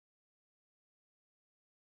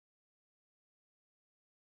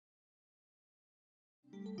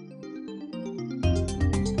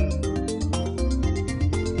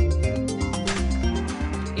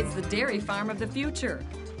dairy farm of the future,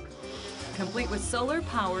 complete with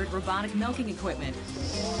solar-powered robotic milking equipment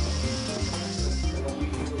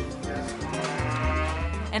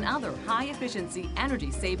and other high-efficiency,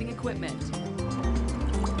 energy-saving equipment.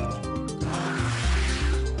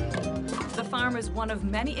 The farm is one of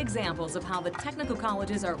many examples of how the technical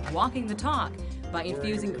colleges are walking the talk by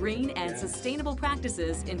infusing green and sustainable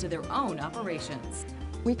practices into their own operations.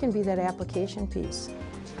 We can be that application piece.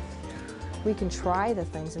 We can try the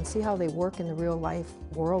things and see how they work in the real life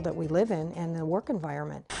world that we live in and the work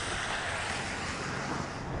environment.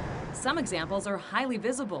 Some examples are highly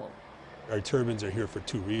visible. Our turbines are here for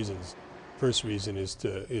two reasons. First reason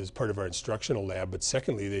is part of our instructional lab, but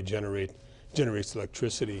secondly, they generates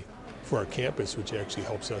electricity for our campus, which actually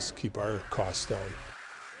helps us keep our costs down.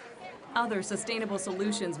 Other sustainable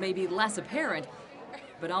solutions may be less apparent,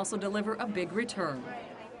 but also deliver a big return.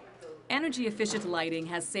 Energy-efficient lighting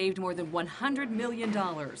has saved more than $100 million,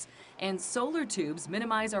 and solar tubes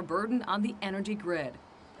minimize our burden on the energy grid.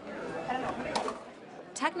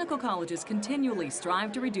 Technical colleges continually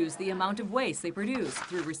strive to reduce the amount of waste they produce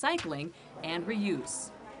through recycling and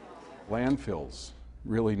reuse. Landfills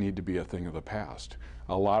really need to be a thing of the past.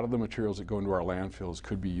 A lot of the materials that go into our landfills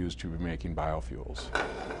could be used to be making biofuels.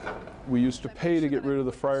 We used to pay to get rid of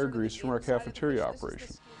the fryer grease from our cafeteria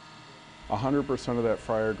operation. 100% of that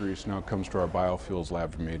fryer grease now comes to our biofuels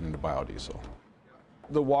lab and made into biodiesel.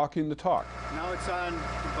 The walking the talk. Now it's on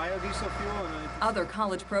biodiesel fuel. Other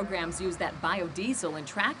college programs use that biodiesel in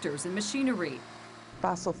tractors and machinery.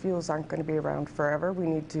 Fossil fuels aren't going to be around forever. We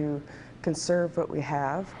need to conserve what we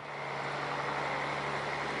have.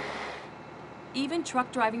 Even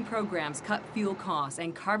truck driving programs cut fuel costs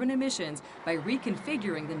and carbon emissions by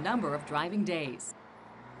reconfiguring the number of driving days.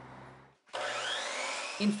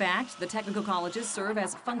 In fact, the technical colleges serve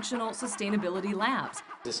as functional sustainability labs.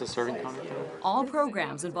 Is this a serving counter? All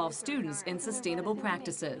programs involve students in sustainable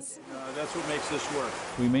practices. That's what makes this work.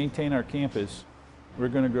 We maintain our campus. We're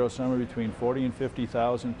going to grow somewhere between 40 and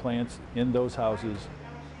 50,000 plants in those houses.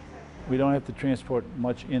 We don't have to transport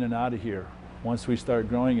much in and out of here. Once we start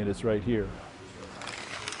growing it, it's right here.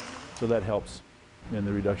 So that helps in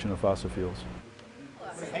the reduction of fossil fuels.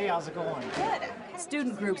 Hey, how's it going? Good.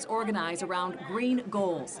 Student groups organize around green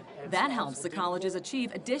goals. That helps the colleges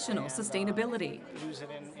achieve additional sustainability.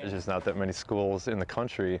 There's just not that many schools in the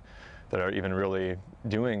country that are even really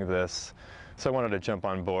doing this. So I wanted to jump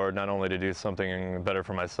on board, not only to do something better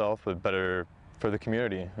for myself, but better for the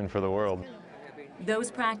community and for the world.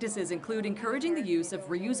 Those practices include encouraging the use of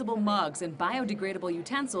reusable mugs and biodegradable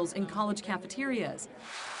utensils in college cafeterias,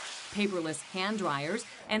 paperless hand dryers,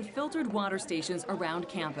 and filtered water stations around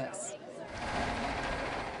campus.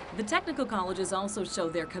 The technical colleges also show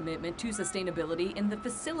their commitment to sustainability in the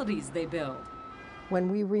facilities they build. When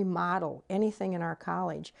we remodel anything in our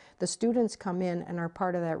college, the students come in and are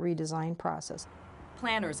part of that redesign process.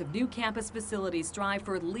 Planners of new campus facilities strive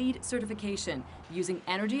for LEED certification using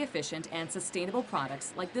energy-efficient and sustainable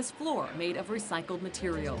products like this floor made of recycled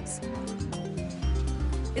materials.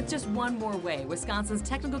 It's just one more way Wisconsin's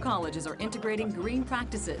technical colleges are integrating green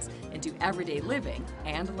practices into everyday living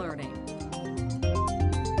and learning.